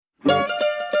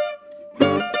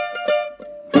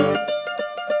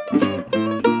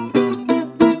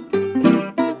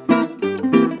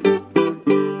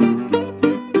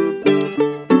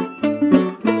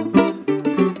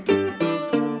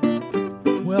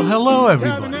Well, hello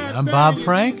everybody. I'm Bob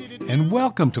Frank, and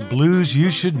welcome to Blues You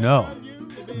Should Know.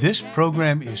 This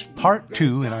program is part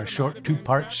 2 in our short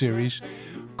 2-part series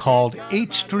called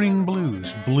 8-String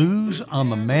Blues, Blues on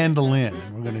the Mandolin.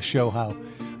 And we're going to show how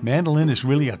mandolin is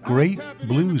really a great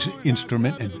blues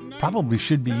instrument and probably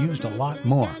should be used a lot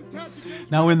more.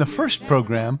 Now, in the first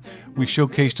program, we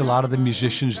showcased a lot of the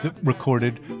musicians that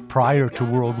recorded prior to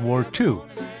World War II,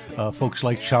 folks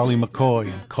like Charlie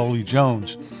McCoy and Coley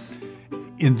Jones.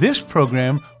 In this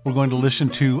program, we're going to listen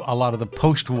to a lot of the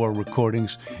post-war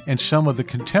recordings and some of the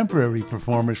contemporary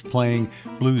performers playing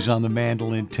blues on the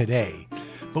mandolin today.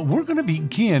 But we're going to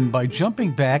begin by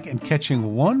jumping back and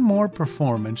catching one more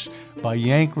performance by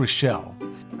Yank Rochelle.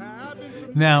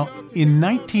 Now, in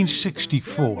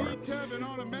 1964,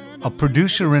 a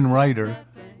producer and writer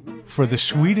for the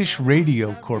Swedish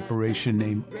radio corporation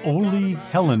named Olle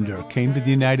Helander came to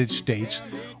the United States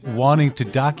wanting to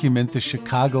document the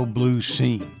Chicago blues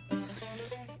scene.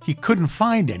 He couldn't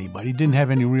find anybody, didn't have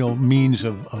any real means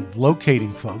of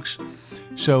locating folks,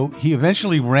 so he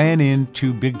eventually ran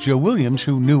into Big Joe Williams,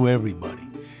 who knew everybody.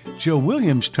 Joe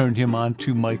Williams turned him on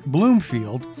to Mike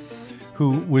Bloomfield,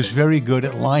 who was very good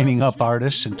at lining up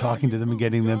artists and talking to them and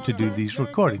getting them to do these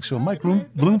recordings. So Mike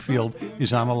Bloomfield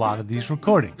is on a lot of these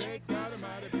recordings.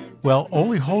 Well,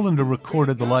 Olle Helander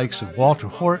recorded the likes of Walter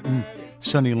Horton,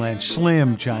 Sunnyland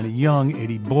Slim, Johnny Young,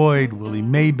 Eddie Boyd, Willie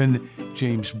Mabin,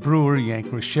 James Brewer,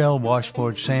 Yank Rochelle,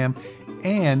 Washboard Sam,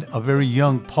 and a very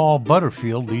young Paul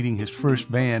Butterfield leading his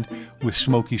first band with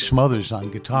Smokey Smothers on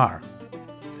guitar.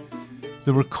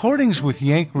 The recordings with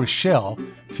Yank Rochelle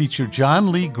feature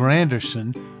John Lee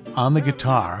Granderson on the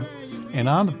guitar, and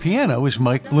on the piano is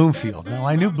Mike Bloomfield. Now,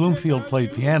 I knew Bloomfield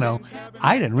played piano.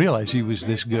 I didn't realize he was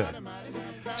this good.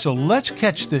 So let's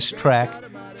catch this track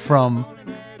from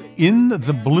In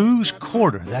the Blues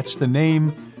Quarter. That's the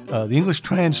name, the English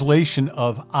translation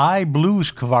of I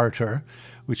Blueskvarter,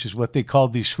 which is what they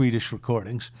called these Swedish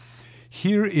recordings.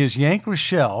 Here is Yank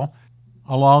Rochelle,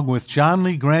 along with John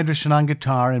Lee Granderson on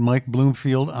guitar and Mike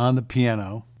Bloomfield on the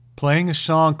piano, playing a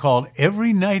song called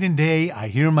Every Night and Day I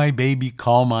Hear My Baby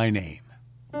Call My Name.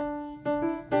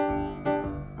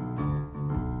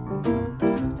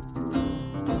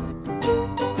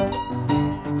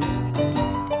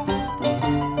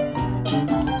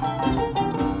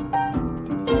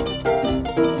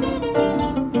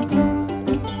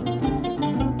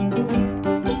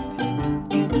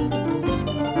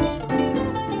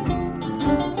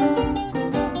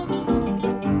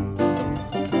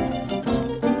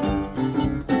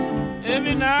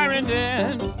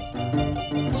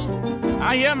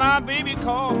 I hear my baby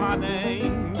call my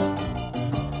name.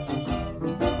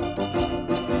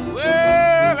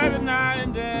 Well, every night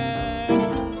and then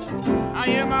I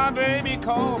hear my baby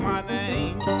call my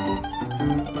name.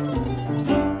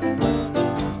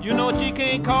 You know she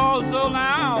can't call so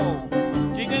loud,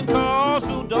 she can call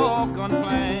so doggone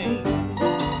plain.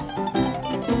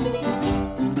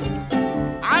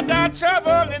 I got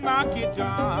trouble in my kitchen,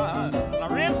 a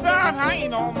rinse out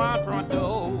hanging on my front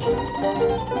door.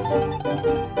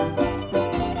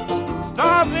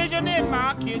 Star vision in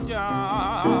my kitchen,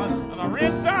 and a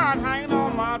red sign hanging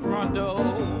on my front door.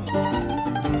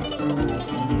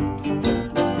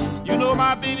 You know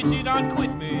my baby, she done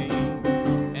quit me,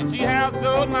 and she have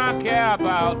thrown my cab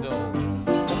out door.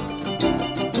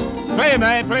 Play,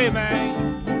 man, play, man.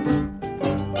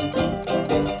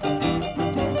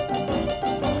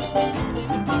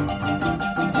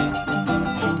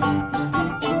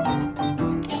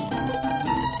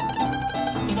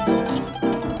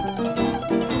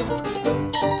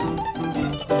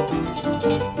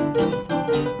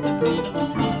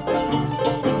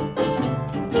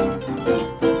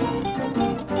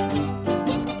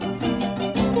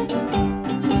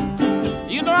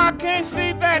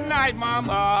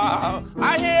 Mama,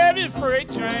 I hear every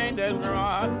freight train that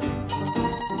run.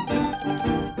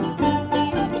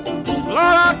 Lord,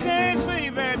 I can't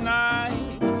sleep at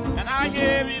night, and I hear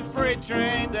every freight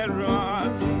train that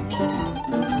run.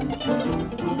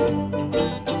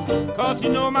 'Cause you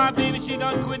know my baby, she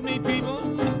done quit me, people,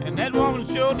 and that woman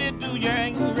sure did do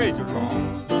Yank Razor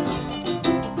wrong.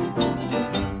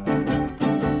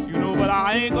 You know, but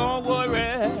I ain't gonna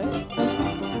worry.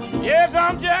 Yes,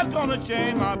 I'm just gonna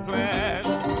change my plan.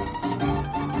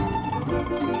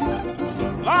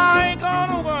 I ain't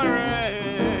gonna worry,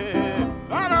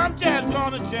 but I'm just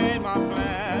gonna change my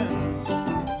plan.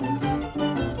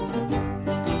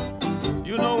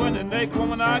 You know when the next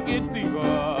woman I get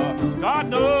fever, God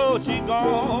knows she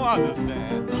gon'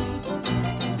 understand.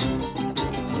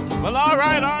 Well, all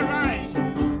right, all right.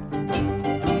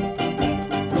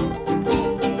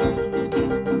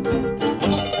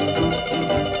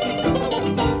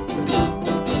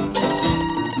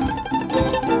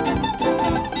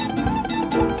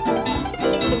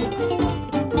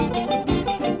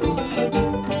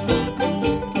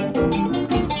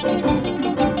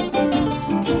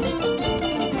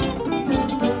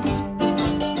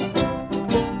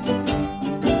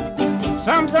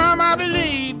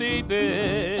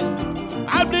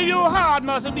 believe your heart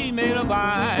must be made of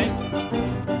iron.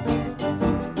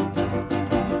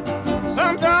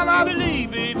 Sometimes I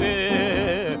believe,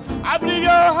 baby, I believe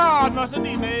your heart must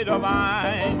be made of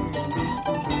iron.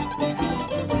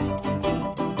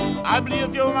 I believe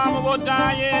if your mama was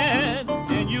dying,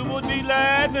 then you would be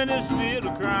laughing instead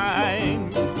of crying.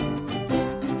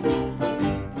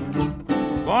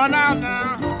 Going out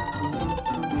now.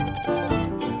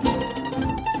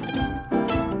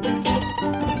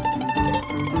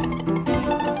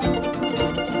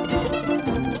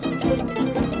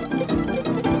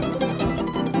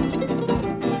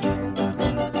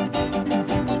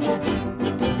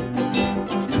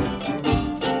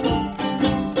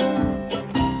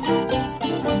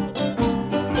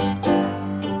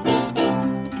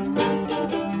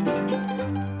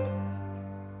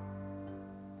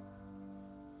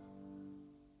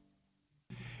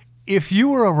 If you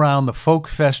were around the folk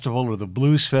festival or the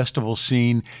blues festival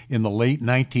scene in the late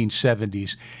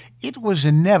 1970s, it was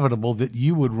inevitable that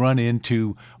you would run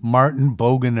into Martin,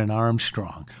 Bogan, and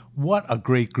Armstrong. What a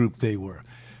great group they were.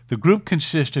 The group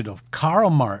consisted of Carl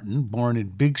Martin, born in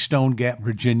Big Stone Gap,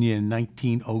 Virginia in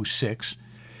 1906,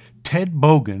 Ted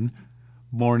Bogan,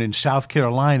 born in South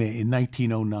Carolina in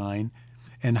 1909,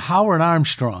 and Howard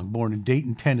Armstrong, born in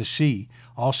Dayton, Tennessee,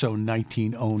 also in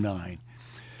 1909.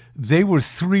 They were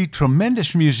three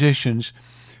tremendous musicians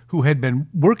who had been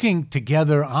working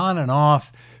together on and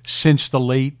off since the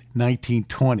late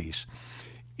 1920s.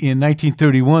 In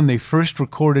 1931, they first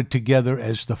recorded together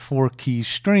as the Four Keys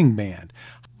String Band.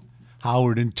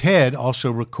 Howard and Ted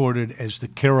also recorded as the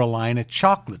Carolina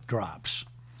Chocolate Drops.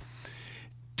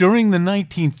 During the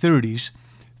 1930s,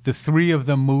 the three of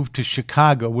them moved to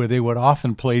Chicago, where they would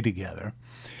often play together,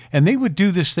 and they would do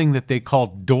this thing that they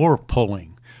called door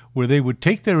pulling, where they would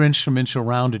take their instruments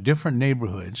around to different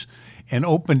neighborhoods and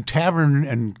open tavern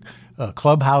and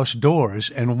clubhouse doors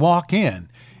and walk in.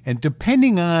 And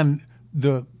depending on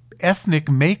the ethnic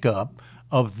makeup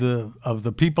of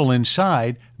the people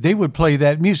inside, they would play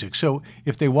that music. So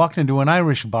if they walked into an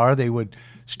Irish bar, they would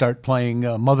start playing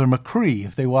Mother McCree.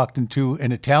 If they walked into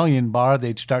an Italian bar,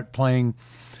 they'd start playing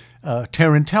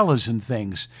tarantellas and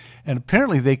things. And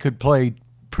apparently they could play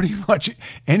pretty much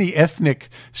any ethnic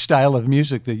style of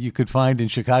music that you could find in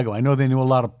Chicago. I know they knew a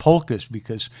lot of polkas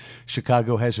because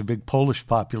Chicago has a big Polish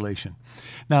population.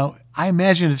 Now, I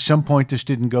imagine at some point this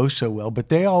didn't go so well, but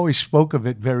they always spoke of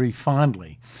it very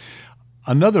fondly.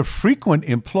 Another frequent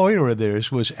employer of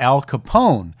theirs was Al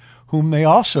Capone, whom they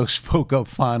also spoke of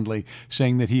fondly,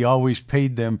 saying that he always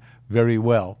paid them very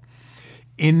well.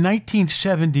 In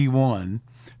 1971,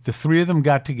 the three of them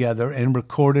got together and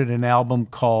recorded an album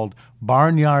called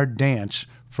Barnyard Dance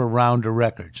for Rounder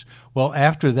Records. Well,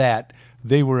 after that,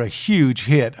 they were a huge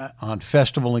hit on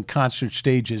festival and concert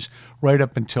stages right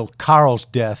up until Carl's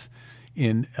death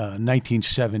in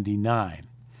 1979.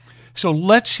 So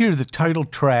let's hear the title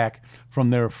track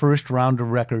from their first Rounder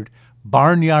record,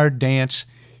 Barnyard Dance.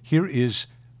 Here is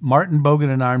Martin,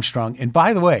 Bogan, and Armstrong. And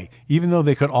by the way, even though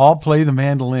they could all play the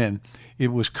mandolin,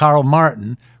 it was Carl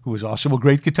Martin, who was also a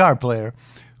great guitar player,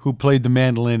 who played the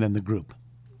mandolin in the group.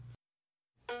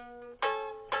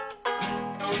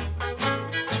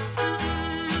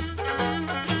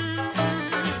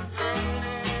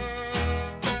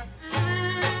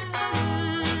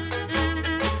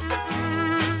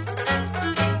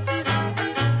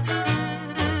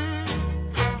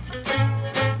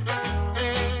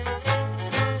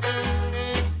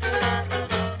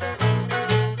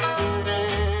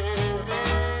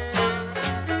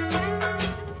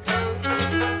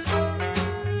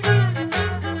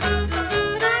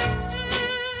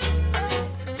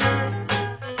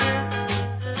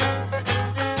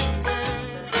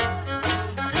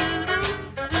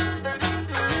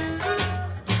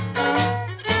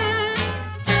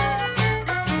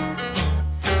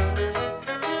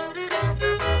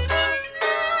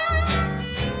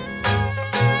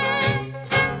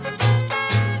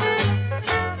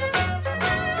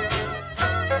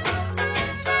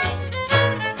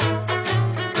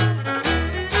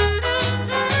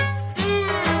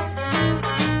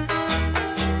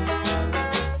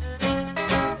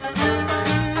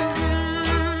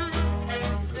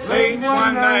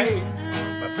 One night,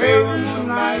 my pale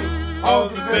moonlight, all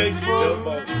the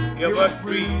vegetables give us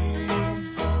breeze.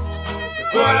 They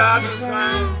put out the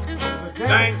sign for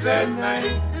dance that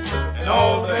night, and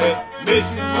all the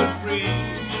admission was free.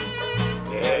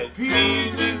 They had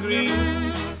peas and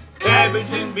greens,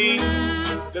 cabbage and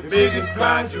beans, the biggest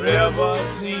crowd you ever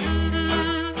seen.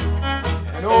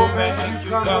 An old man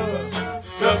cucumber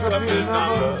stuck up his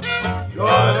number, you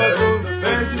ought to do the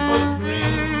vegetables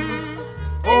green.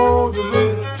 Oh, the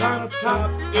little town of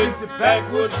top, hit the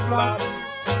backwoods flop.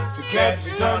 The cat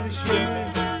started to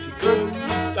shimmy, she couldn't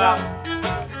stop.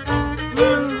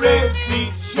 Little Red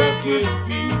Pete shook his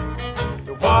feet.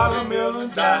 The watermelon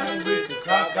died with the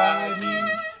cockeyed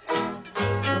heat.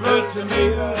 The little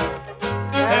tomato,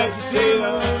 the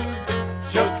agitator,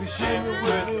 shook the shimmy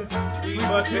with the sweet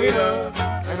potato.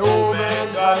 An old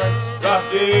man got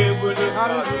dropped dead with his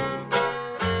body.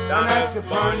 Down at the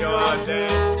barnyard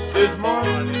dance this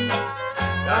morning.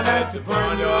 Down at the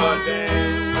barnyard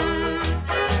dance.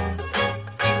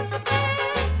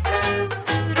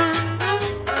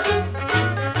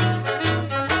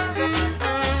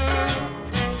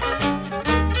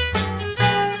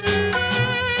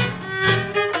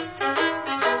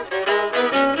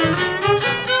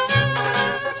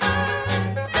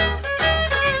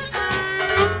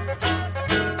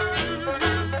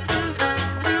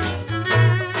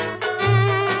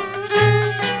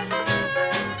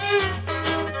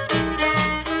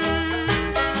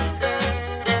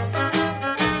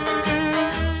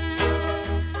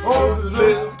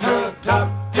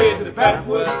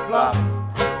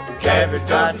 Cabbage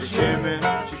got to shimmy,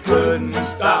 she couldn't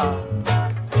stop.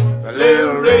 The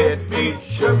little Red Pete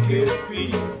shook his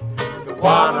feet. The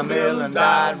watermelon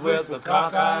died with a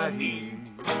cockeyed heat.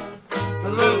 The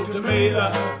little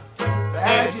tomato, the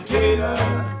agitator,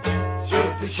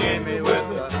 shook the shimmy with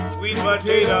a sweet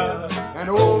potato. An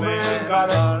old man got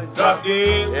a drop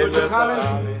dead with a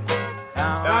collie.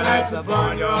 Down at the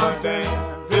barnyard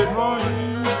dance this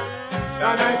morning.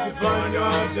 Down at the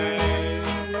barnyard dance.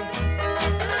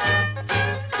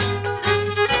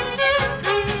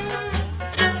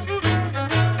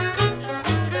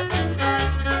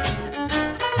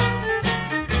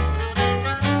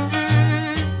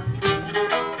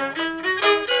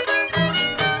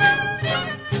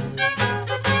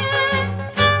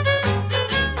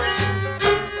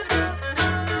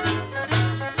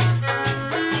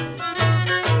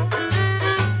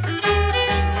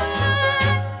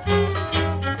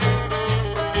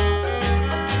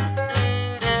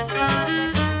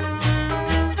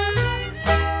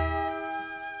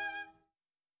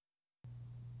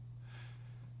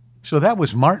 So that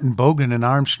was Martin Bogan and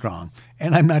Armstrong,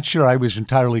 and I'm not sure I was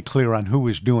entirely clear on who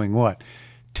was doing what.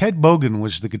 Ted Bogan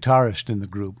was the guitarist in the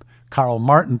group, Carl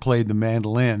Martin played the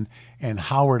mandolin, and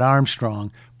Howard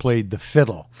Armstrong played the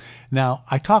fiddle. Now,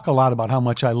 I talk a lot about how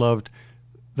much I loved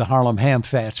the Harlem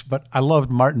Ham-Fats, but I loved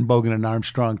Martin Bogan and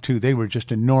Armstrong too. They were just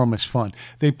enormous fun.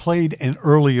 They played an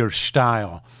earlier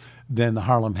style than the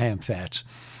Harlem Ham-Fats.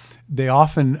 They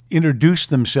often introduced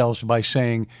themselves by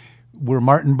saying, "We're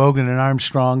Martin Bogan and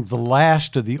Armstrong, the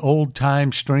last of the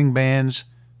old-time string bands,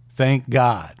 thank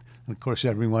God." And of course,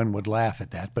 everyone would laugh at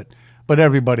that, but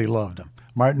everybody loved them.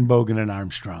 Martin Bogan and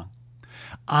Armstrong.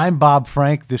 I'm Bob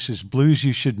Frank. This is Blues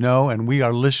You Should Know, and we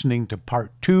are listening to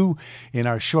part 2 in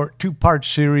our short 2-part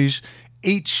series,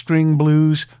 8-String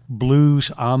Blues,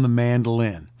 Blues on the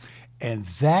Mandolin. And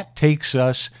that takes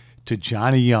us to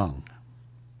Johnny Young.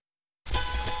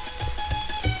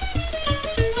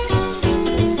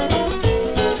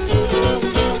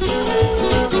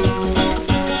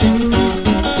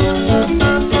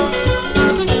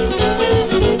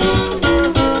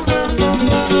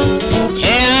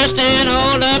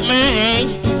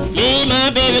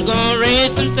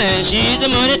 She's the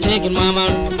money-taking mama.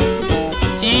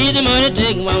 She's the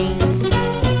money-taking mama.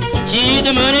 She's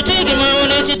the money-taking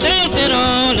mama, and she takes it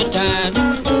all the time.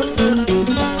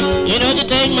 You know, she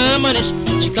take my money,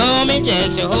 she call me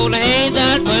Jack. She hold her hands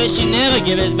out first, she never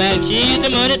give it back. She's the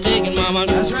money-taking mama.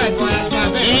 That's right, boy, that's my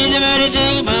baby. She's the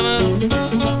money-taking mama.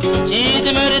 She's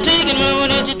the money-taking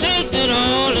mama, and she takes it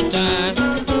all the time.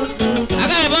 I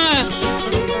got it, boy.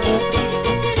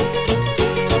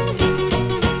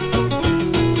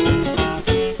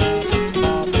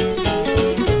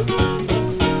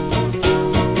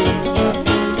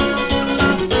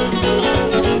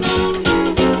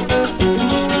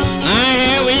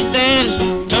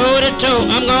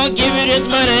 This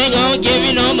money ain't gonna give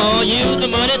you no more. Use the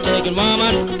money-taking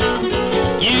woman.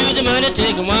 Use the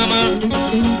money-taking woman.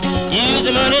 Use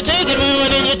the money-taking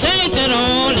woman, and you takes it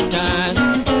all the time.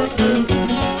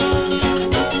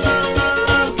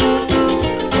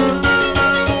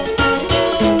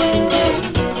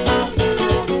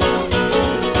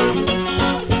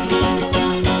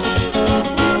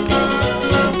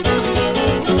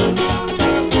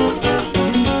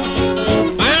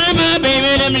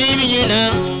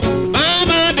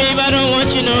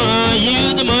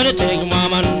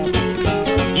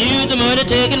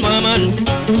 Taking woman,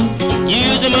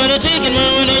 use the money taking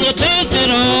woman, and you takes it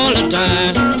all the time.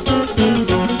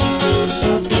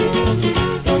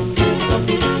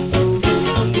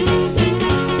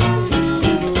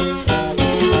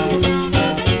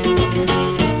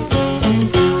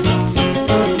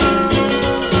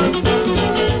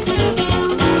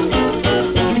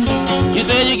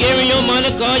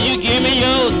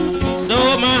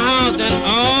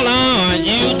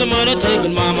 the money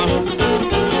taking mama.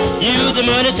 Use the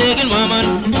money taking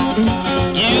woman.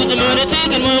 Use the money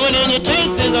taking woman and you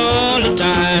takes it all the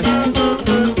time.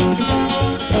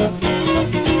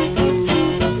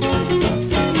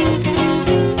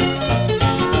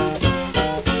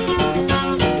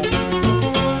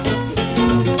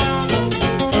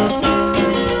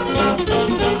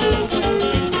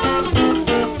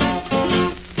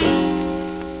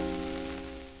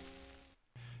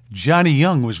 Johnny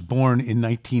Young was born in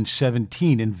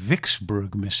 1917 in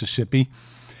Vicksburg, Mississippi.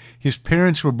 His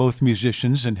parents were both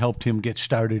musicians and helped him get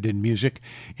started in music.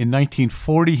 In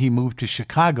 1940, he moved to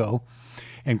Chicago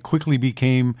and quickly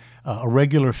became a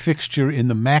regular fixture in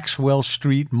the Maxwell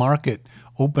Street Market,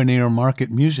 open-air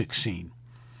market music scene.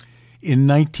 In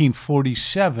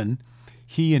 1947,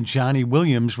 he and Johnny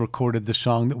Williams recorded the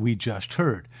song that we just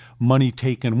heard, Money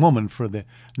Taken Woman, for the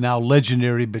now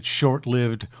legendary but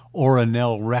short-lived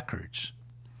Oronell Records.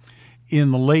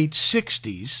 In the late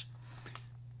 60s,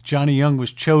 Johnny Young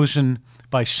was chosen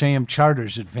by Sam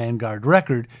Charters at Vanguard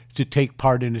Record to take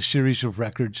part in a series of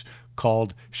records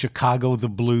called Chicago the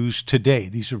Blues Today.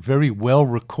 These are very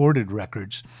well-recorded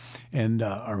records and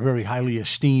are very highly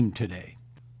esteemed today.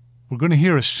 We're going to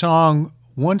hear a song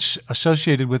once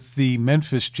associated with the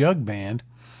Memphis Jug Band.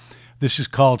 This is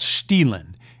called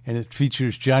Stealin', and it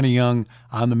features Johnny Young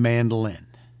on the mandolin.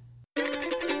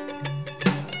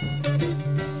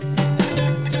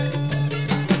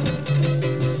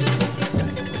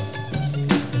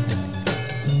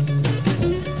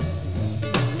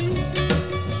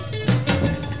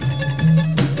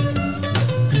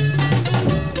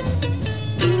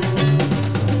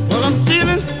 Well,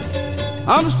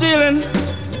 I'm stealing.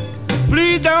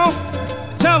 Please don't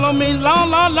tell on me, long,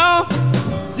 long, long.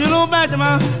 Still on back to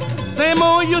my same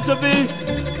old used to be.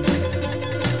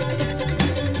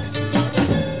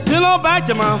 Still on back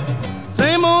to my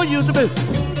same old used to be.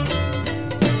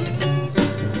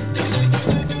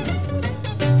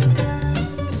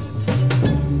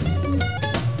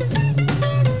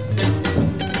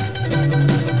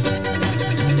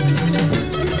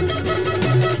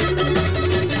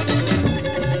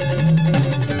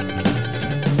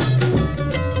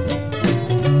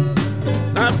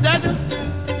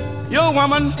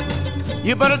 Woman,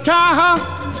 you better try her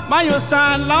by your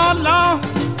side, Lord, Lord.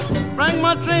 Bring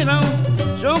my train on,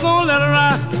 sure gonna let her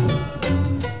ride.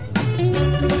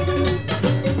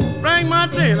 Bring my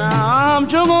train on, I'm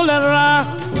sure gonna let her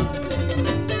ride.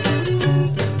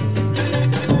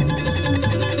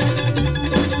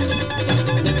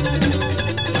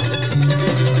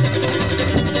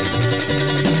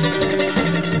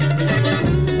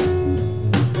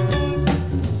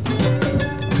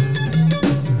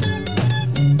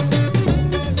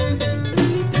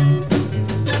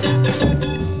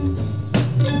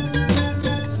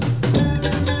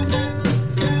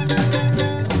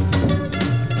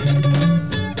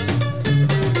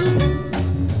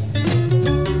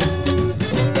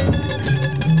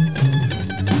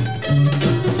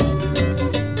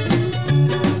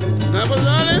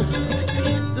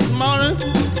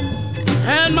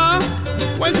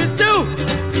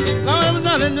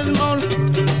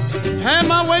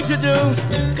 To do.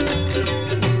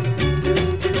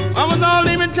 I was all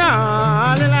leaving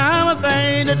town and I have a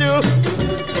thing to do.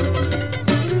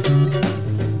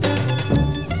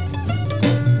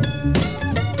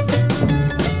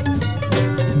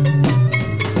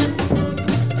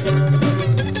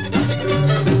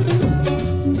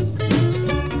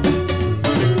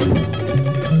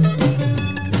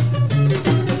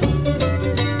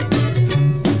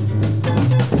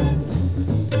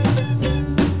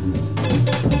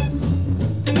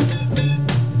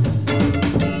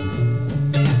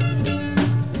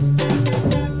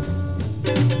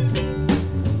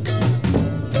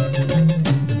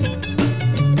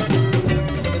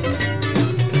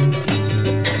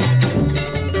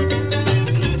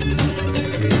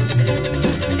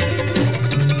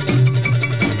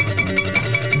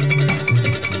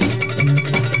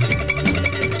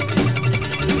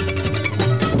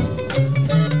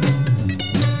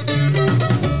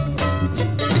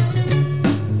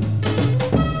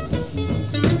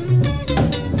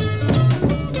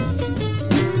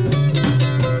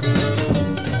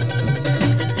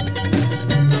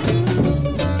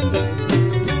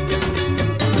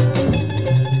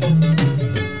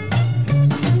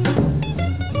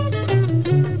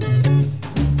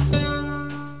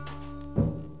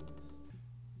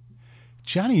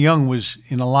 Johnny Young was,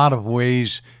 in a lot of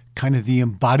ways, kind of the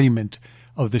embodiment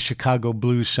of the Chicago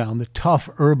blues sound, the tough,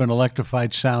 urban,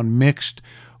 electrified sound mixed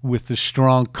with the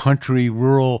strong country,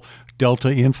 rural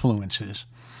Delta influences.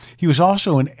 He was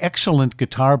also an excellent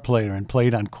guitar player and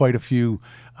played on quite a few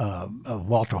of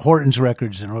Walter Horton's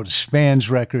records and Otis Spann's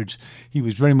records. He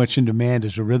was very much in demand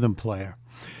as a rhythm player.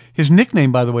 His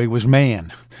nickname, by the way, was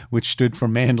Man, which stood for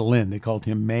mandolin. They called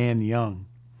him Man Young.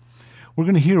 We're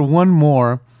going to hear one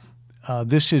more.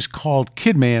 This is called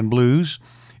Kid Man Blues,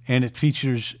 and it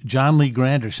features John Lee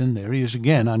Granderson, there he is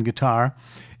again on guitar,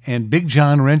 and Big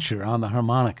John Rencher on the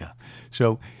harmonica.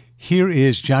 So here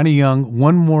is Johnny Young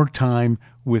one more time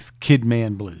with Kid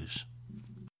Man Blues.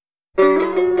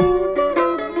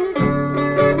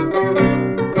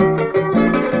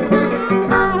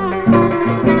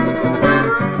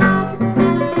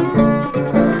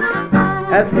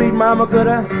 As sweet mama, could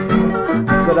I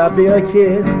be a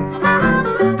kid?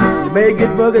 She may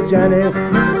get booger, Johnny,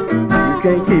 you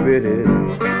can't keep it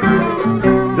in.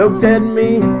 Looked at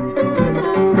me,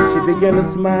 she began to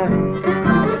smile.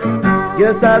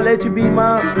 Guess I'll let you be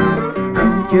my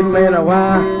kid man a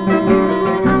while.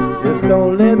 Just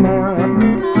don't let my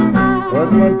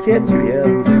husband catch you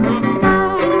here.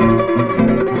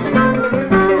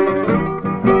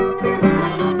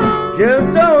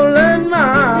 Just don't let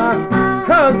my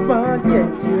husband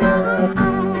catch you here.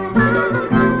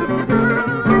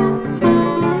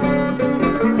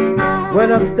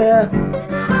 Went upstairs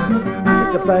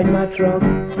to pack my trunk.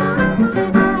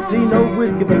 See no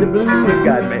whiskey, but the blues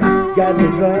got me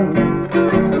drunk.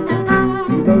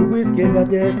 See no whiskey, but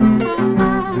the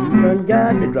blues done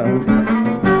got me drunk.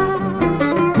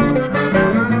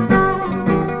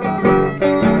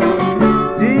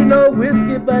 See no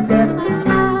whiskey, but that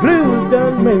blues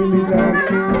done made me drunk.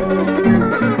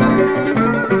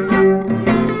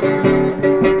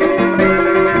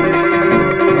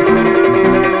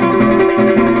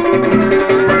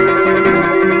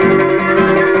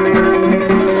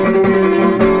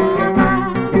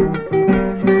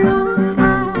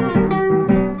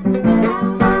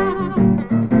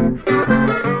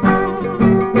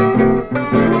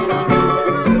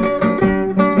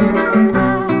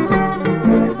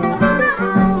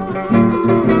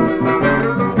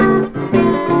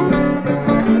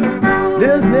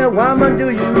 Woman, do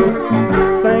you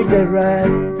think that's right?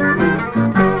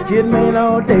 Kid man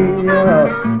all day,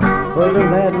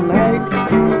 hustle at night.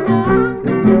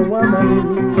 Little woman,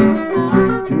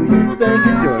 do you think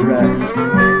you're doing right?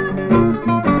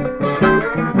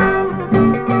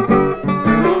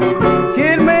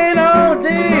 Kid man all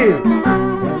day,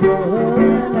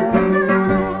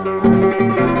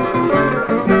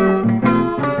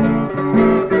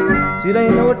 see, there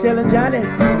ain't no telling Johnny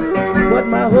what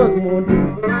my husband won't do.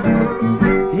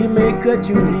 He may cut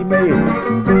you, he may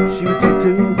shoot you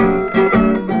too.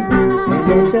 Ain't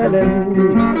no telling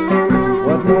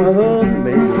what my husband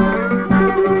may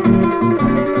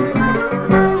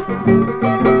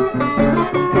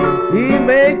do. He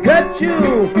may cut you,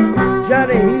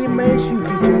 Johnny, he may shoot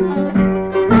you too.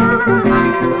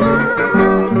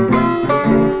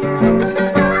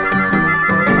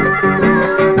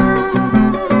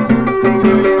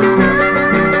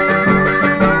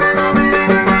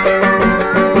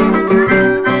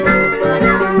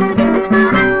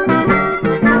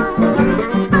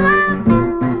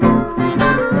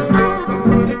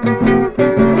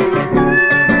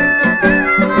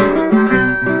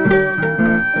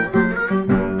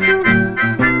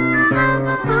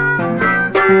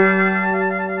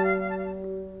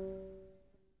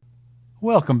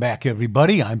 Welcome back,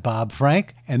 everybody. I'm Bob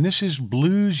Frank, and this is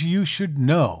Blues You Should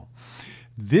Know.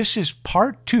 This is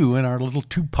part 2 in our little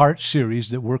 2-part series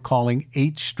that we're calling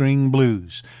 8-String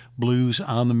Blues, Blues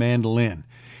on the Mandolin,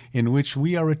 in which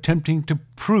we are attempting to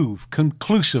prove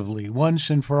conclusively, once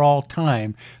and for all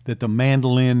time, that the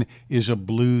mandolin is a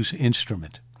blues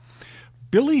instrument.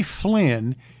 Billy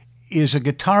Flynn is a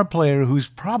guitar player who's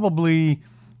probably,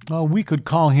 we could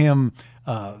call him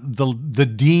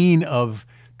the dean of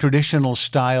traditional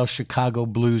style Chicago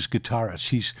blues guitarists.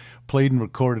 He's played and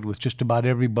recorded with just about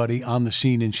everybody on the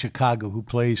scene in Chicago who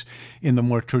plays in the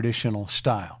more traditional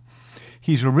style.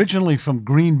 He's originally from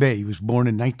Green Bay. He was born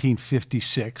in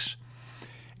 1956.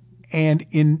 And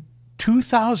in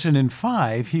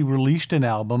 2005, he released an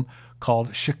album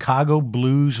called Chicago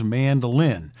Blues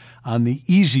Mandolin on the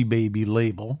Easy Baby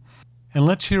label. And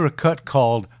let's hear a cut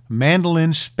called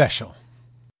Mandolin Special.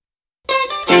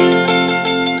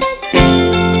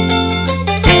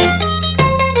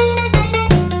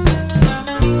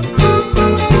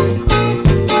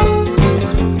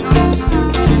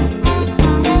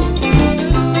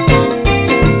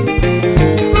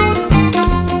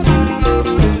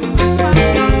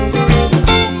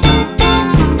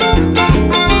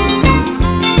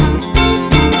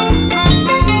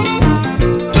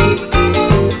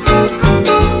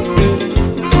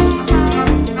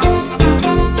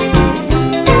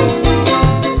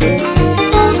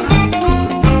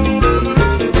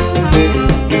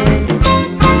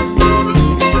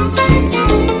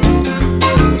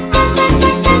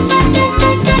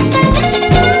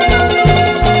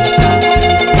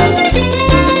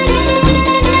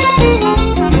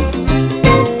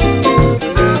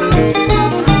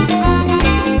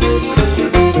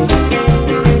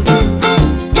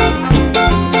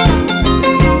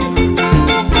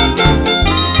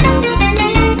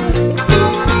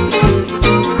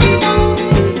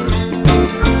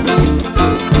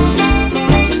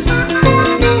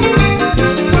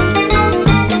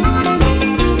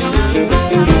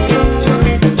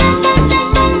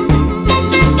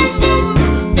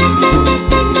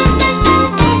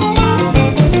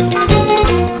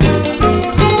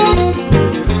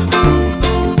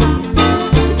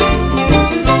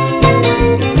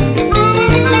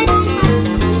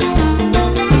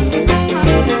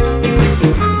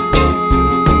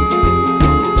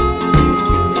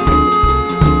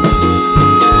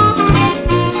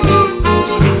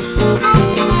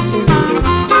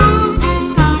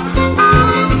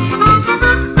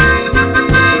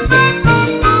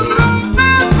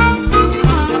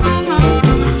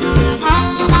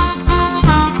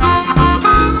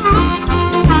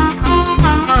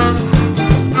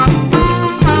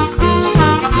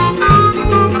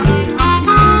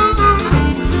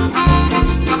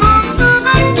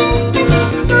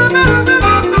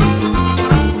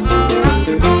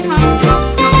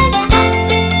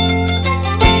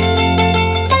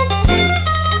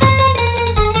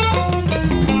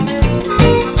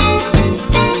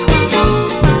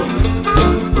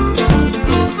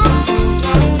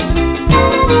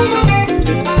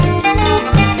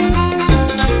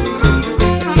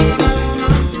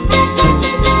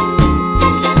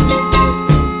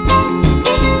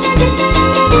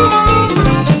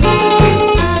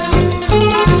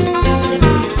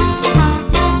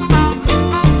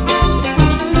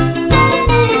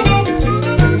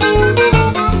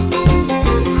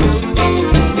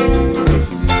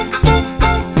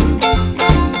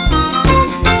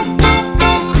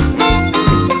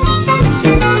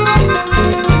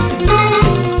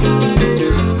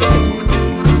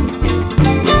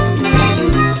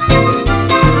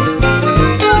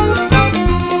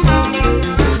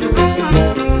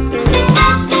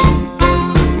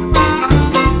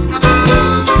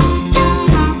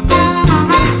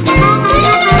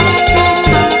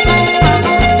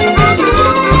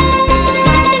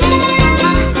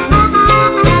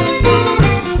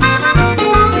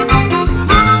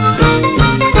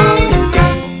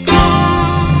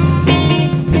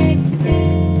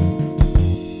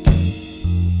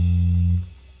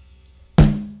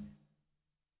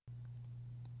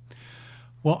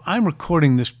 Well, I'm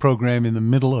recording this program in the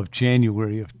middle of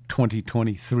January of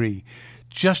 2023.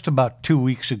 Just about 2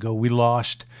 weeks ago, we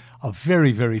lost a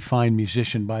very, very fine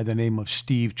musician by the name of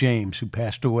Steve James, who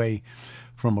passed away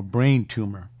from a brain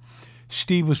tumor.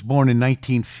 Steve was born in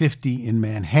 1950 in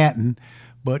Manhattan,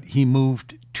 but he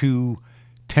moved to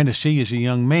Tennessee as a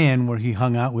young man, where he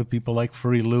hung out with people like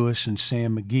Freddie Lewis and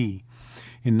Sam McGee.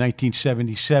 In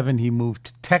 1977, he moved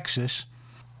to Texas,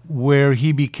 where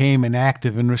he became an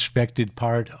active and respected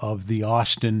part of the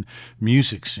Austin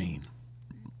music scene.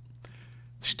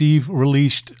 Steve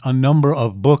released a number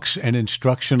of books and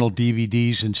instructional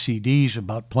DVDs and CDs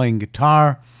about playing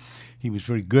guitar. He was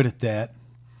very good at that.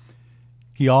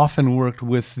 He often worked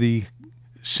with the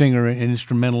singer and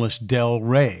instrumentalist Del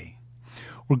Rey.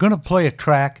 We're going to play a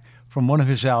track from one of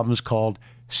his albums called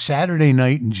Saturday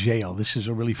Night in Jail. This is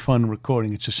a really fun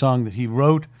recording. It's a song that he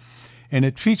wrote, and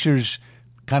it features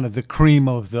kind of the cream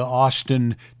of the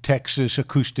Austin, Texas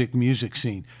acoustic music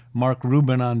scene. Mark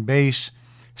Rubin on bass,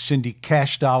 Cindy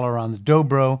Cashdollar on the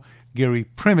dobro, Gary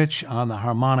Primich on the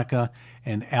harmonica,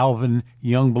 and Alvin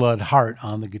Youngblood Hart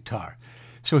on the guitar.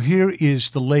 So here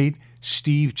is the late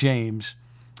Steve James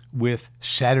with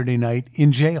Saturday Night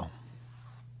in Jail.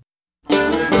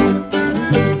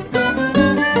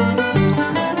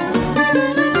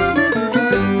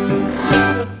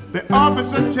 The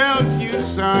officer tells you,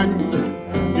 son,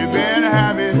 you've been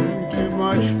having too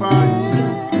much fun.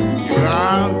 You're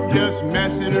out just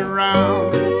messing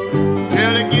around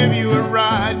till they give you a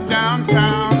ride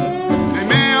downtown. They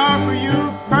may offer you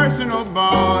a personal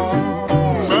bond,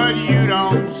 but you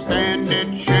don't stand a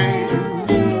chance.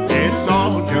 It's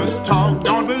all just talk.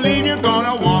 Don't believe you're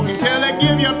gonna walk until they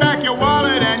give you back your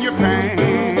wallet and your pants.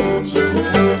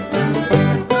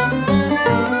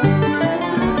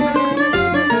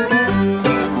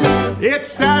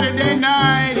 It's Saturday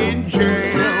night in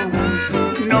jail,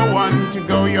 no one to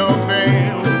go your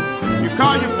bail. You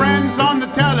call your friends on the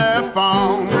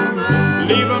telephone,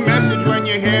 leave a message when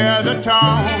you hear the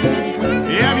tone.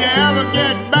 If you ever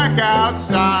get back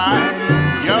outside,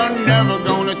 you're never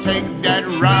gonna take that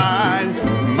ride.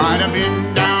 Might have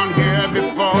been down here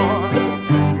before,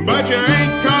 but you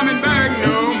ain't coming back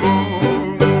no more.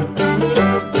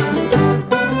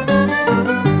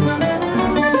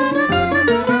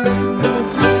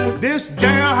 This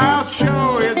jailhouse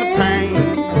show is a pain.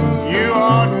 You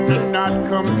ought to not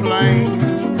complain,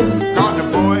 'cause the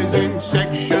boys in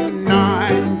Section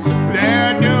 9,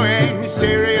 they're doing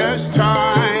serious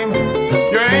time.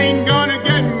 You ain't gonna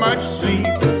get much sleep,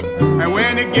 and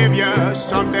when they give you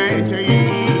something to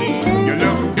eat, you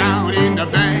look down in the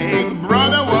bag.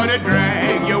 Brother, what a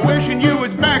drag. You're wishing you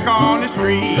was back on the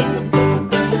street.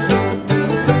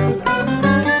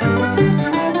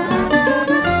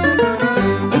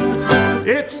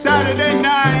 It's Saturday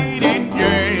night in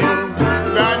jail,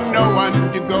 got no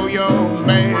one to go your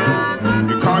bail.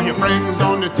 You call your friends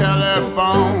on the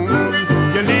telephone,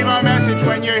 you leave a message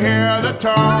when you hear the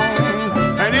tone.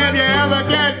 And if you ever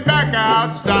get back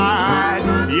outside,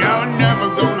 you're never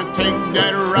gonna take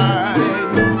that ride.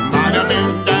 Might have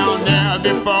been down there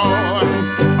before,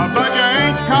 but you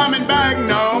ain't coming back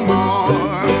no more.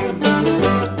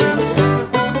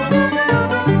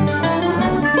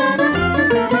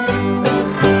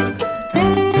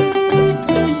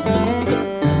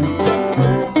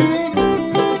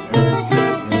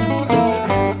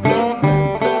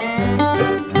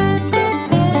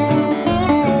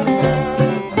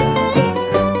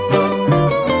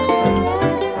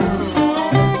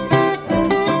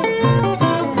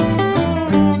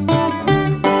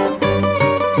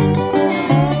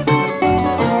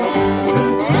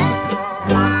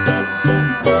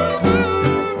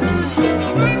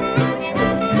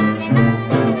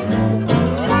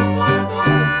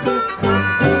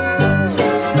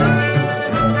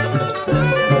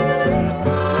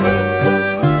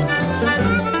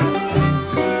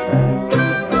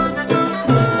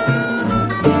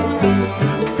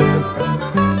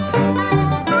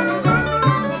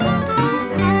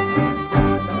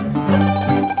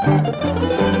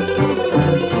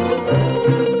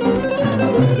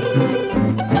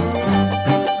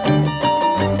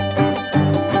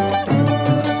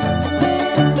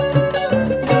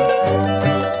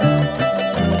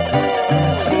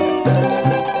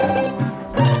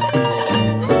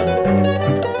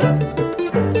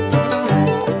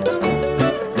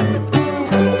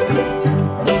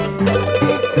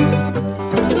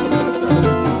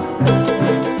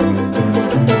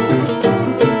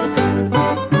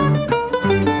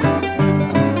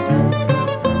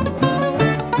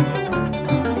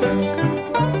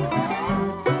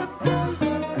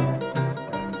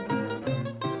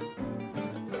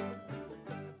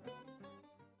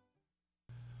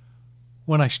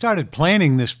 When I started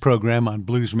planning this program on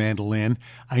blues mandolin,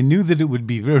 I knew that it would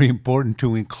be very important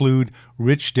to include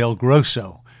Rich Del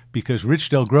Grosso, because Rich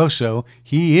Del Grosso,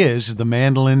 he is the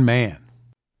mandolin man.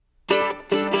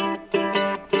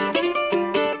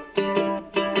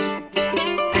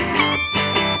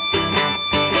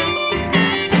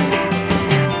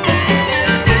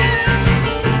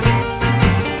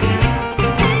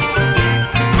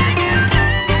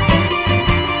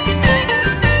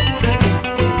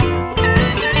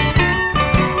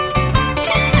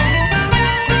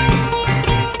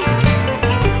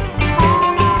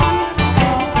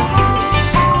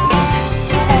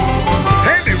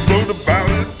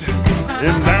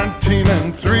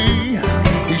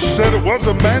 Was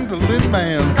a mandolin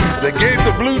man that gave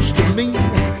the blues to me.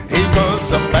 He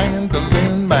was a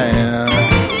mandolin man,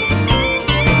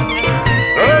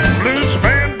 a blues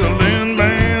mandolin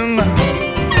man.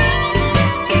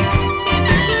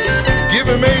 Give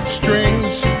him 8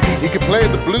 strings, he could play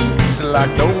the blues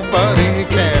like nobody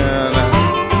can.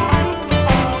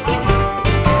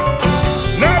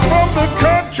 Now from the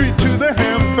country to the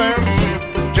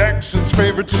Hamptons, Jackson's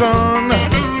favorite son.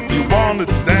 You wanted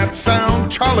that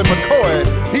sound, Charlie McCoy,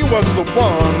 he was the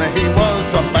one. He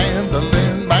was a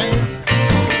mandolin man,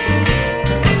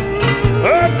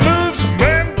 a blues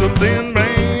mandolin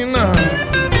man.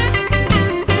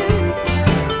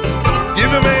 Give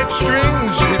him 8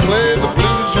 strings, he played the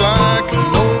blues like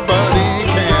nobody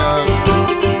can.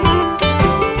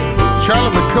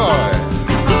 Charlie McCoy.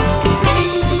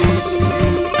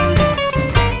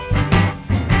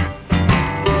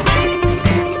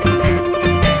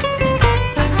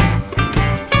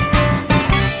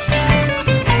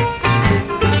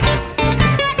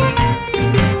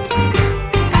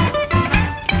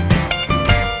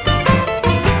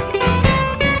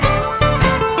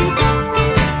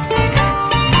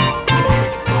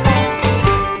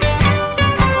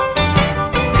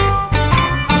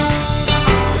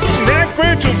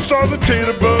 Saw the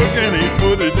tater bug and he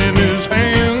put it in his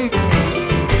hand.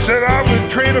 Said I would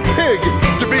trade a pig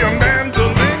to be a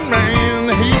mandolin man.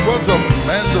 He was a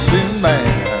mandolin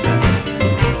man.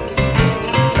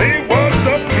 He was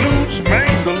a blues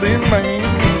mandolin man.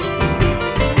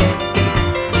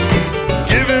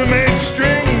 Give him 8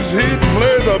 strings, he'd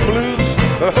play the blues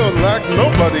like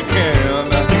nobody can.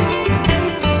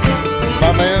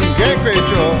 My man Yank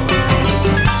Rachel.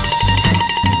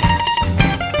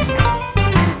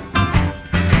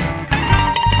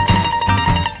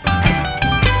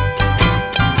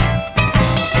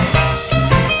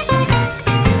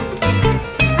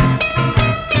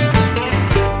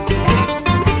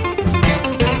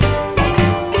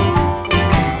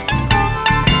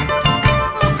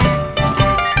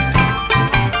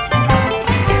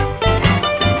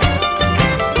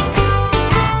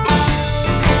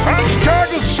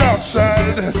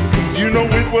 You know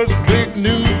it was big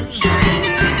news.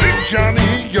 Big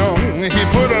Johnny Young, he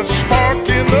put a spark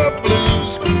in the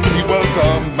blues. He was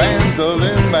a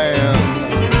mandolin man.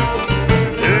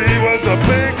 He was a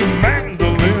big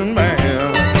mandolin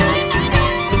man.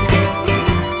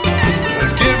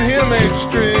 Give him 8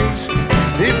 strings,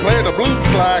 he played the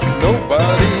blues like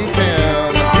nobody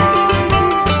can.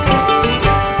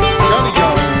 Johnny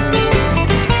Young.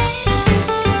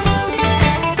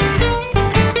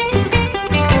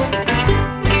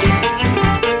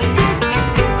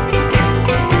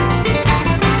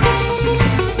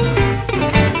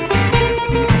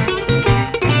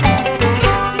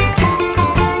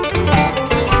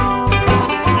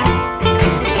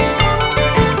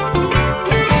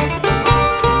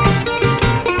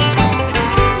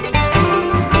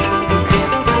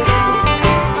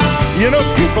 You know,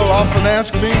 people often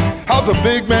ask me, how's a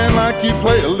big man like you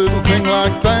play a little thing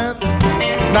like that?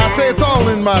 And I say it's all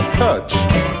in my touch.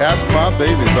 Ask my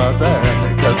baby about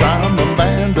that, because I'm a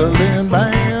mandolin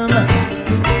man.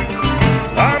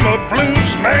 I'm a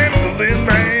blues mandolin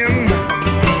man.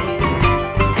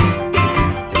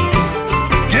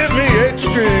 Give me 8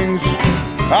 strings,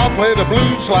 I'll play the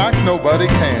blues like nobody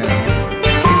can.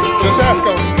 Just ask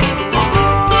them.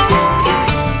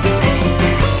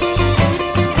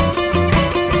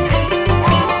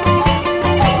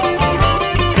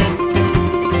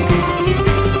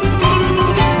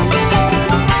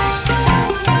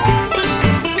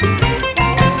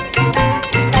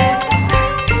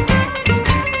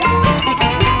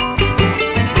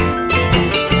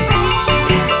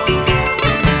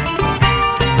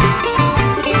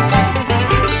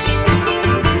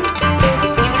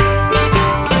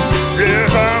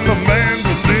 Yes,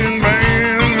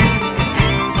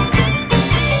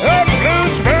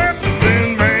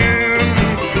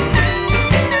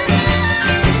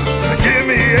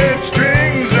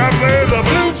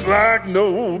 like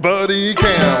nobody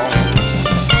can.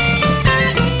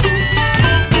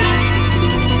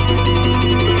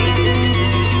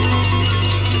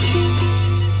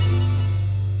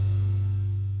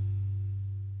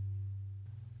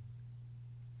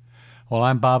 Well,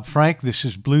 I'm Bob Frank. This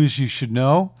is Blues You Should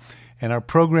Know. And our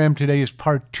program today is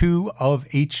part 2 of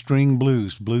 8-String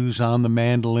Blues, Blues on the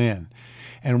Mandolin.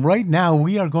 And right now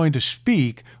we are going to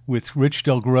speak with Rich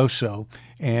Del Grosso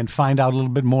and find out a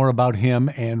little bit more about him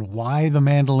and why the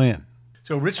mandolin.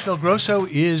 So Rich Del Grosso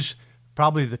is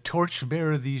probably the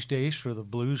torchbearer these days for the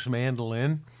blues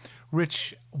mandolin.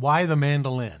 Rich, why the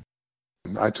mandolin?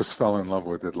 I just fell in love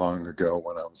with it long ago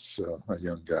when I was a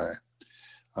young guy.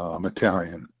 I'm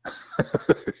Italian,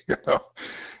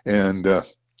 and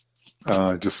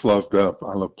I just loved I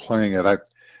love playing it.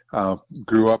 I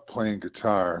grew up playing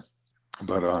guitar,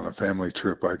 but on a family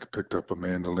trip, I picked up a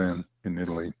mandolin in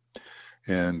Italy,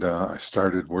 and I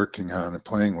started working on it,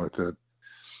 playing with it.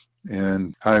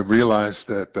 And I realized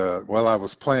that while I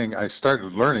was playing, I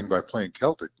started learning by playing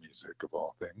Celtic music, of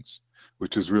all things,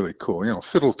 which is really cool.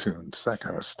 Fiddle tunes, that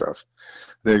kind of stuff.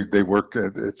 They work.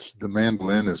 The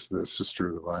mandolin is the sister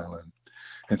of the violin,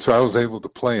 and so I was able to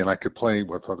play, and I could play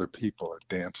with other people at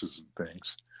dances and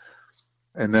things.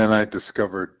 And then I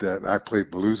discovered that I played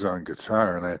blues on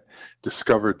guitar, and I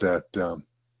discovered that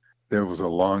there was a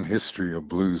long history of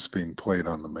blues being played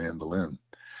on the mandolin,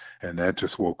 and that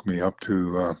just woke me up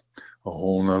to a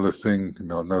whole nother thing,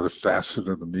 another facet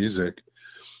of the music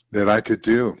that I could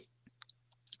do.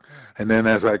 And then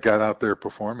as I got out there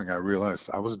performing, I realized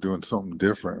I was doing something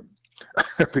different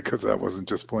because I wasn't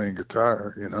just playing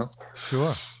guitar,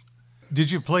 Sure.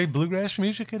 Did you play bluegrass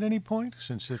music at any point,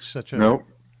 since it's such a... Nope.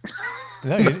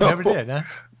 No, you never did, huh?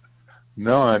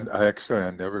 No, I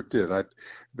never did.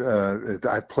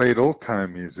 I played old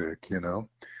time music,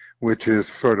 which is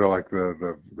sort of like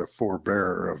the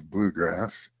forebearer of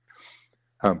bluegrass.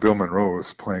 Bill Monroe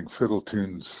was playing fiddle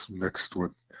tunes mixed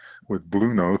with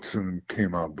blue notes and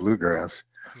came out bluegrass.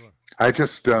 Sure. I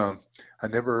just I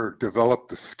never developed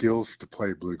the skills to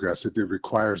play bluegrass. It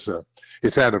requires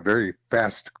it's at a very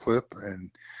fast clip,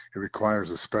 and it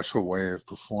requires a special way of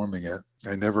performing it.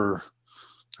 I never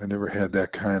had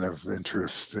that kind of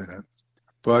interest in it,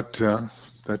 but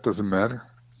that doesn't matter.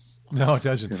 No, it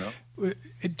doesn't.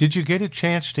 Did you get a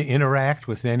chance to interact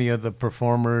with any of the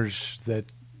performers that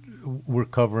we're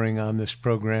covering on this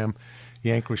program?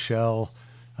 Yank Rochelle,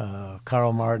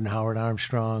 Carl Martin, Howard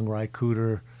Armstrong, Ry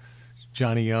Cooder,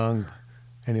 Johnny Young,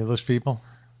 any of those people?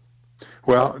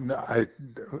 Well, I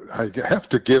have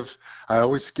to I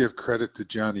always give credit to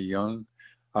Johnny Young.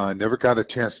 I never got a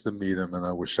chance to meet him, and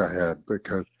I wish I had,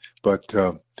 but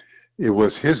it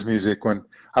was his music. When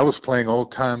I was playing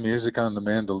old time music on the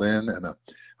mandolin, and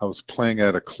I was playing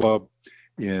at a club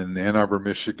in Ann Arbor,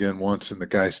 Michigan once, and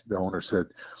the owner said,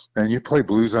 "Man, you play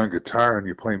blues on guitar and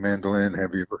you play mandolin.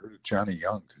 Have you ever heard of Johnny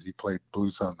Young? Because he played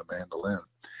blues on the mandolin."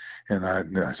 And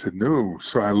I said, "No."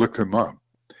 So I looked him up,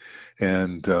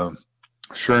 and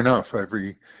sure enough,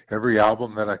 every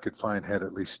album that I could find had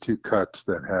at least 2 cuts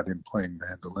that had him playing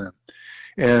mandolin,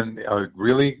 and a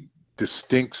really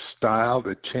distinct style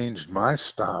that changed my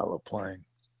style of playing.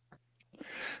 It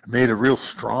made a real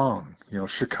strong,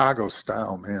 Chicago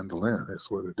style mandolin is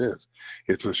what it is.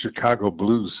 It's a Chicago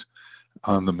blues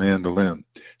on the mandolin.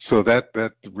 So that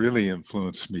really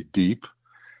influenced me deep.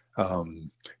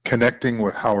 Connecting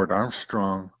with Howard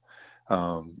Armstrong.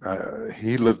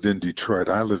 He lived in Detroit.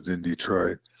 I lived in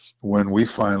Detroit when we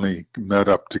finally met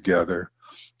up together,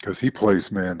 because he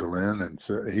plays mandolin and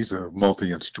he's a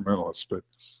multi-instrumentalist, but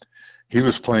he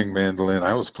was playing mandolin.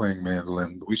 I was playing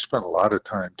mandolin. We spent a lot of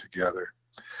time together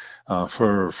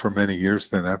for many years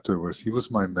then afterwards. He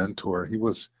was my mentor. He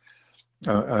was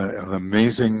an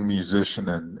amazing musician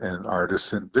and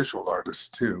artist, and visual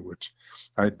artist too, which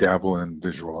I dabble in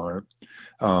visual art.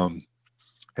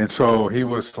 And so he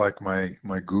was like my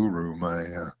guru,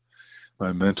 my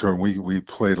mentor. We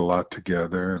played a lot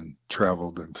together and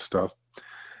traveled and stuff.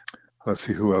 Let's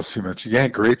see, who else you mentioned.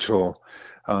 Yank Rachel,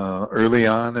 early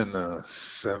on in the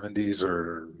 70s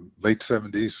or late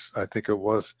 70s, I think it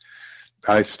was,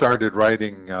 I started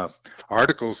writing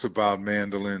articles about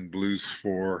mandolin blues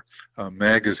for a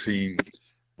magazine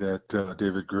that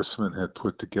David Grissman had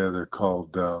put together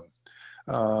called,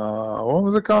 what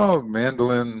was it called?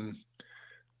 Mandolin...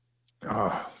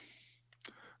 now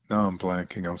I'm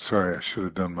blanking. I'm sorry. I should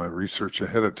have done my research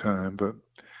ahead of time, but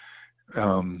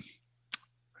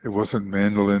it wasn't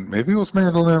Mandolin. Maybe it was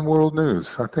Mandolin World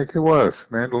News. I think it was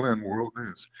Mandolin World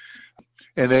News.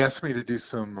 And they asked me to do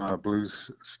some blues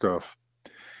stuff.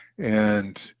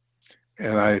 And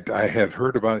I had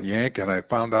heard about Yank, and I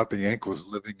found out the Yank was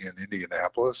living in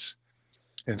Indianapolis.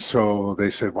 And so they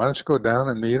said, why don't you go down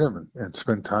and meet him and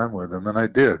spend time with him? And I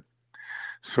did.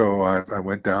 So I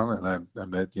went down and I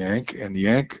met Yank, and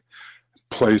Yank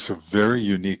plays a very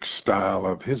unique style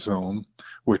of his own,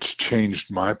 which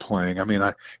changed my playing. I mean,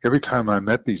 every time I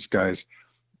met these guys,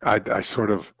 I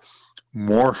sort of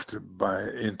morphed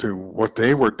into what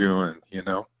they were doing, you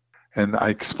know. And I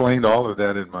explained all of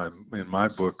that in my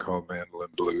book called Mandolin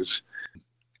Blues.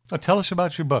 So tell us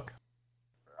about your book.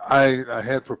 I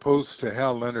had proposed to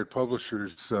Hal Leonard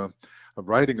Publishers of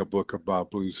writing a book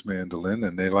about blues mandolin,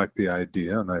 and they liked the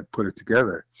idea, and I put it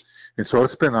together. And so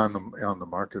it's been on the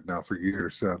market now for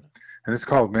years, and it's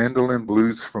called Mandolin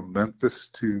Blues from Memphis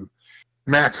to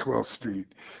Maxwell Street.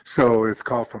 So it's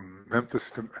called from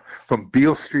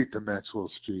Beale Street to Maxwell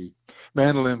Street,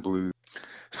 Mandolin Blues.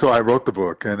 So I wrote the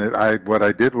book, and what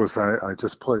I did was I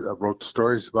wrote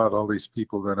stories about all these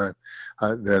people that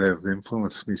have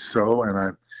influenced me so, and I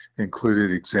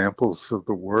included examples of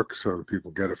the work so that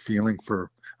people get a feeling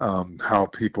for how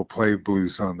people play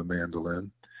blues on the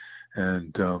mandolin,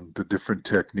 and the different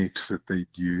techniques that they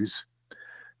use,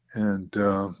 and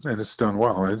it's done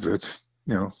well. It's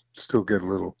still get a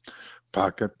little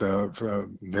pocket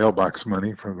mailbox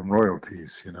money from the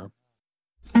royalties, you know.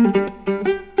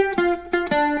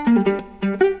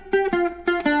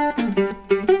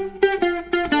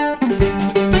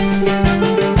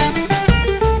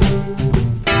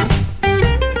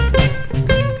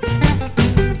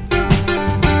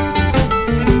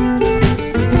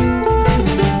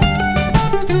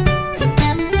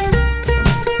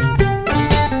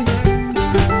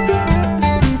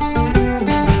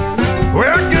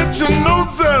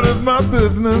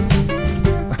 Business,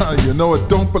 you know it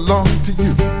don't belong to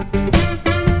you.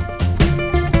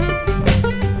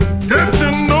 Get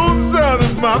your nose out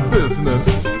of my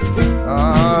business,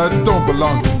 it don't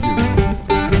belong to you.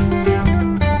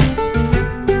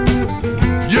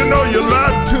 You know you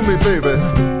lied to me, baby,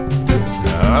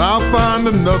 and I'll find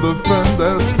another friend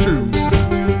that's true.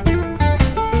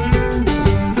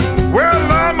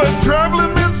 Well, I'm a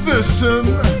traveling musician,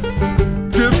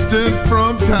 drifting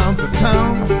from town to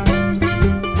town.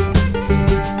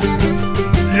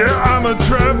 Yeah, I'm a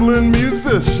traveling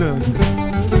musician,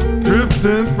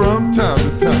 drifting from town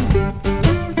to town.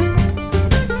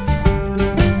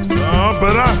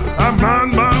 But I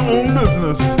mind my own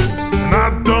business, and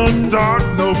I don't dog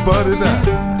nobody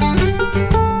down.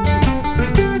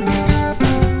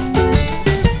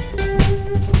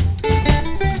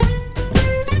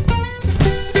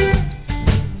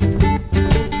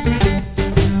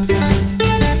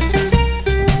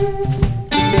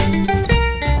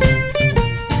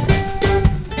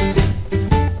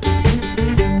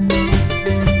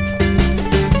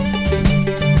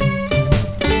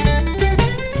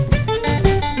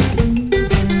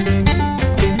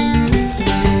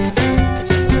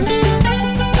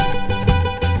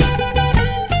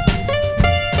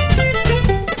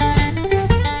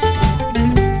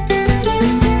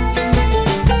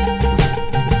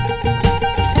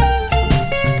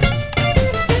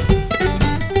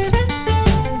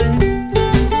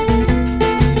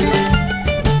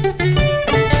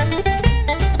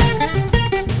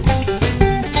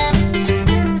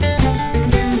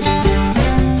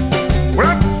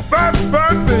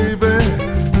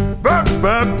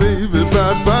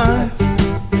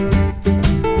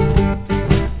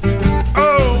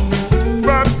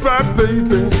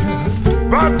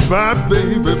 Bye,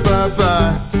 baby,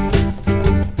 bye-bye.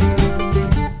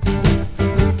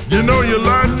 You know you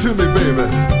lied to me, baby,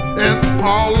 and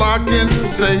all I can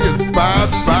say is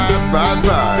bye-bye,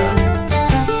 bye-bye.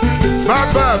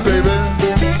 Bye-bye, baby.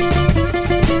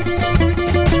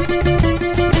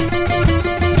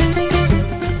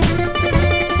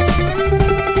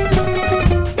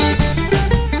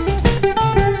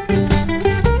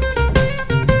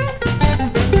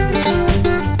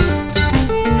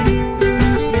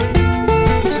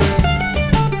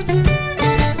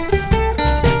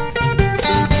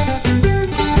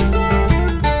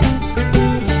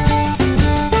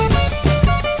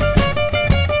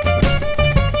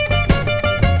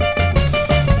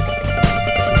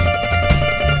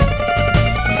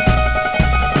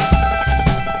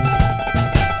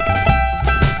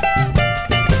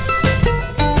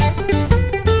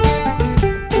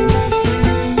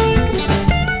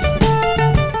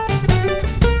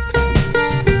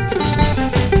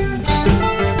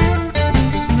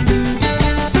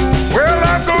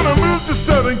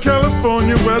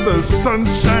 Where the sun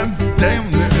shines damn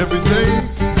near every day.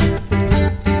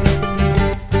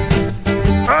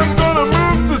 I'm gonna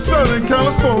move to Southern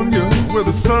California where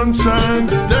the sun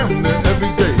shines damn near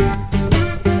every day.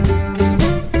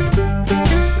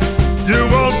 You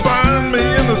won't find me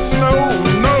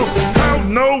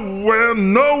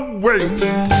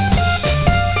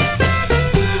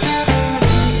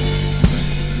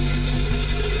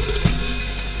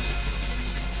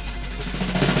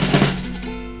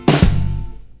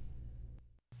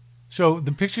So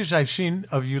the pictures I've seen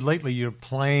of you lately, you're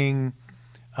playing,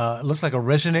 it looks like a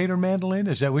resonator mandolin.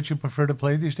 Is that what you prefer to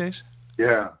play these days?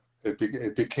 Yeah,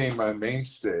 it became my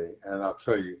mainstay, and I'll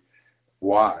tell you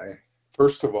why.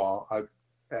 First of all,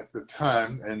 at the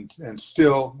time, and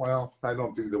still, well, I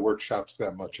don't do the workshops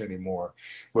that much anymore,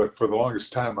 but for the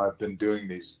longest time, I've been doing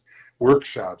these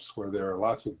workshops where there are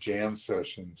lots of jam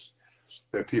sessions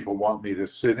that people want me to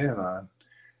sit in on.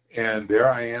 And there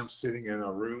I am sitting in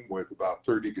a room with about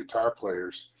 30 guitar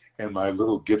players and my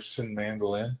little Gibson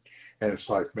mandolin. And it's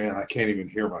like, man, I can't even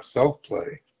hear myself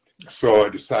play. So I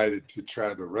decided to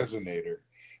try the resonator,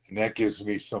 and that gives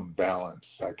me some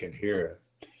balance. I can hear it.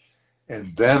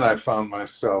 And then I found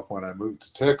myself, when I moved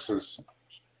to Texas,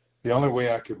 the only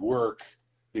way I could work,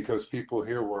 because people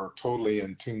here were totally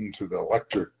in tune to the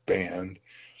electric band,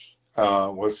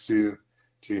 was to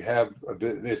have,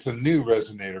 it's a new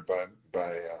resonator by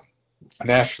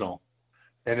National,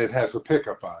 and it has a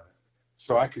pickup on it.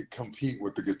 So I could compete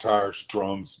with the guitars,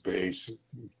 drums, bass,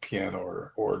 piano,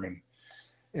 or organ.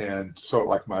 And so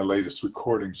like my latest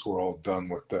recordings were all done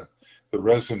with the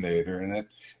resonator, and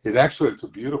it actually, it's a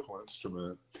beautiful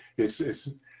instrument.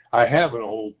 I have an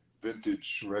old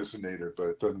vintage resonator, but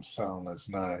it doesn't sound as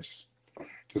nice,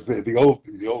 because the old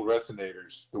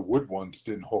resonators, the wood ones,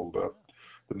 didn't hold up.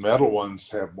 The metal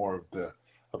ones have more of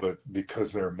it,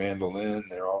 because they're a mandolin,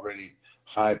 they're already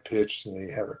high pitched, and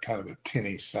they have a kind of a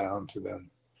tinny sound to them.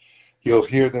 You'll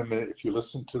hear them if you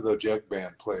listen to the jug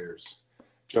band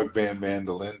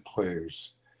mandolin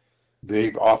players.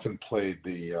 They've often played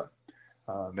the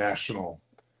National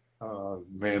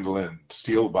mandolin,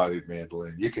 steel-bodied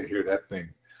mandolin. You can hear that thing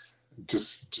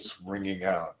just ringing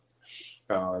out.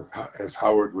 As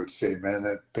Howard would say, man,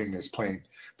 that thing is playing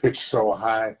pitch so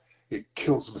high it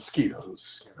kills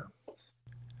mosquitoes.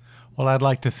 Well, I'd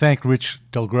like to thank Rich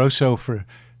Del Grosso for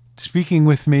speaking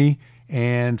with me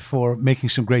and for making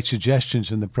some great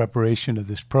suggestions in the preparation of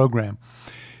this program.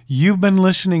 You've been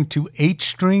listening to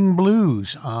 8-String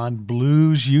Blues on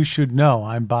Blues You Should Know.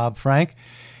 I'm Bob Frank,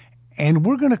 and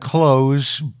we're going to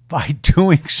close by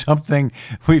doing something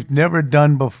we've never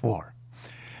done before.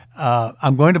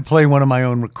 I'm going to play one of my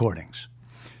own recordings.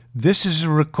 This is a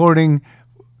recording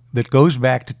that goes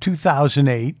back to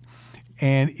 2008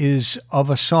 and is of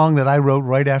a song that I wrote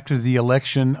right after the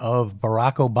election of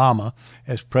Barack Obama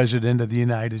as President of the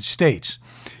United States.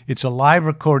 It's a live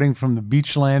recording from the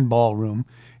Beachland Ballroom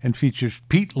and features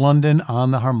Pete London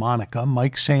on the harmonica,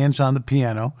 Mike Sands on the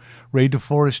piano, Ray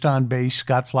DeForest on bass,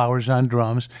 Scott Flowers on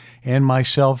drums, and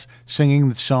myself singing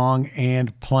the song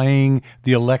and playing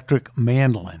the electric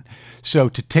mandolin. So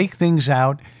to take things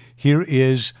out, here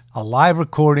is a live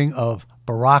recording of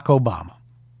Barack Obama.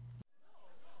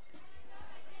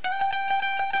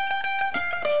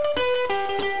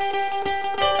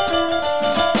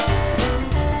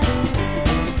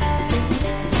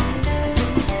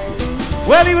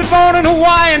 Well, he was born in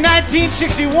Hawaii in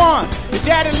 1961. His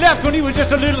daddy left when he was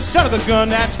just a little son of a gun.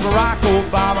 That's Barack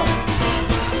Obama.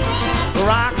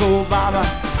 Barack Obama.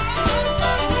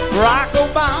 Barack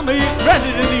Obama is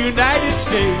President of the United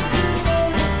States.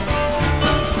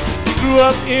 He grew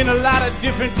up in a lot of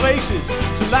different places,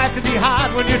 so life can be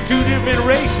hard when you're two different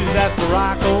races. That's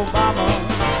Barack Obama.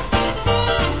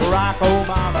 Barack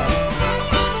Obama.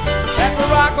 That's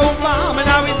Barack Obama.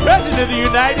 Now he's President of the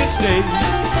United States.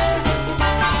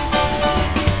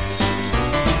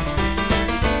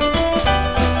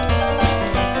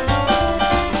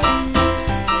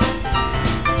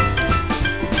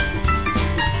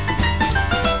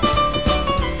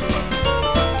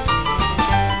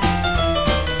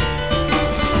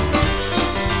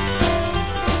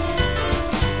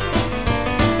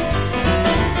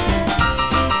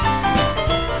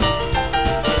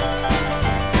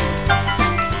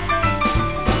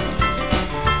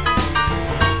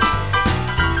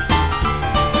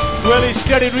 Well, he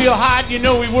studied real hard, you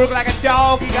know, he worked like a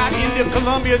dog. He got into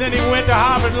Columbia, then he went to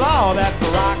Harvard Law. That's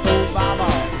Barack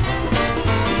Obama.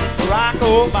 Barack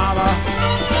Obama.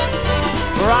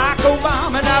 Barack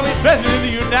Obama, now he's President of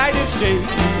the United States.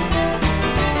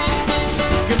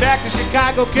 Came back to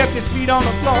Chicago, kept his feet on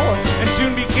the floor, and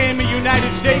soon became a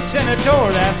United States Senator.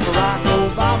 That's Barack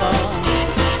Obama.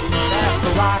 That's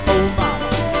Barack Obama.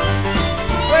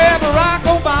 Well, Barack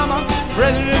Obama,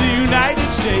 President of the United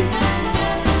States.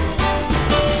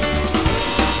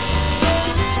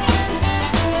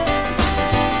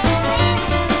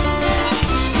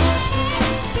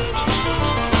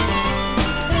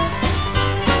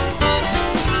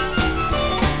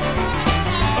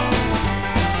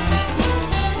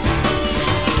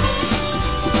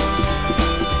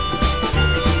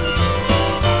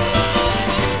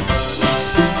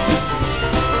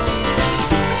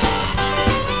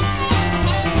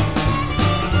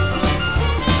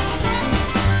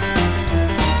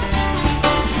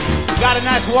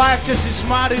 That's wife just as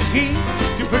smart as he.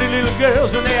 Two pretty little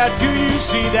girls and they are two, you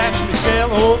see. That's Michelle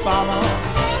Obama,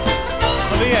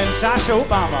 and Sasha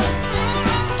Obama.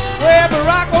 Well,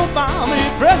 Barack Obama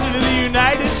is president of the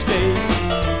United States.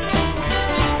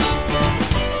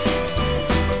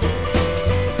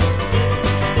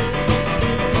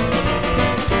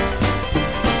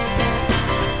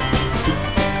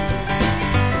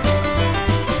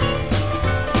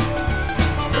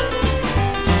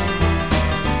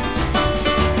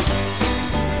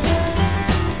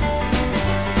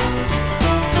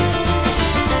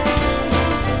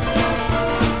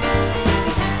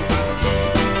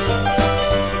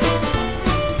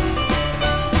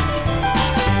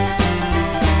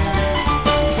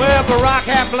 Barack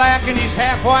half black and he's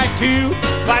half white too.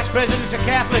 Vice President's a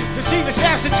Catholic, the chief of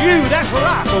staff's a Jew. That's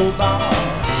Barack Obama.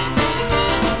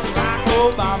 Barack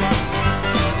Obama.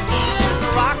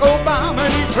 Barack Obama,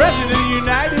 he's president of the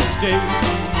United States.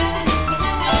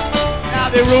 Now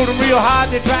they rode him real hard,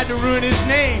 they tried to ruin his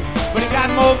name, but he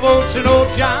got more votes than old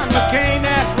John McCain.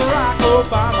 That's Barack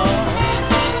Obama.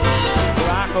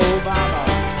 Barack Obama.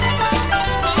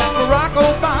 That's Barack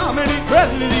Obama, and he's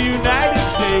president of the United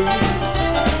States.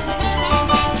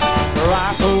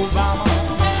 Barack Obama,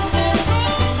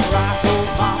 Barack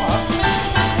Obama,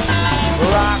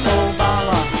 Barack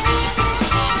Obama,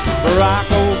 Barack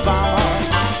Obama.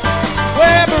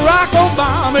 Well, Barack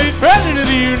Obama is president of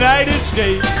the United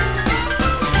States.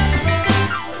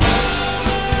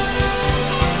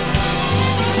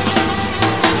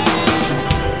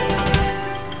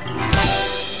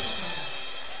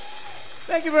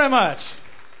 Thank you very much.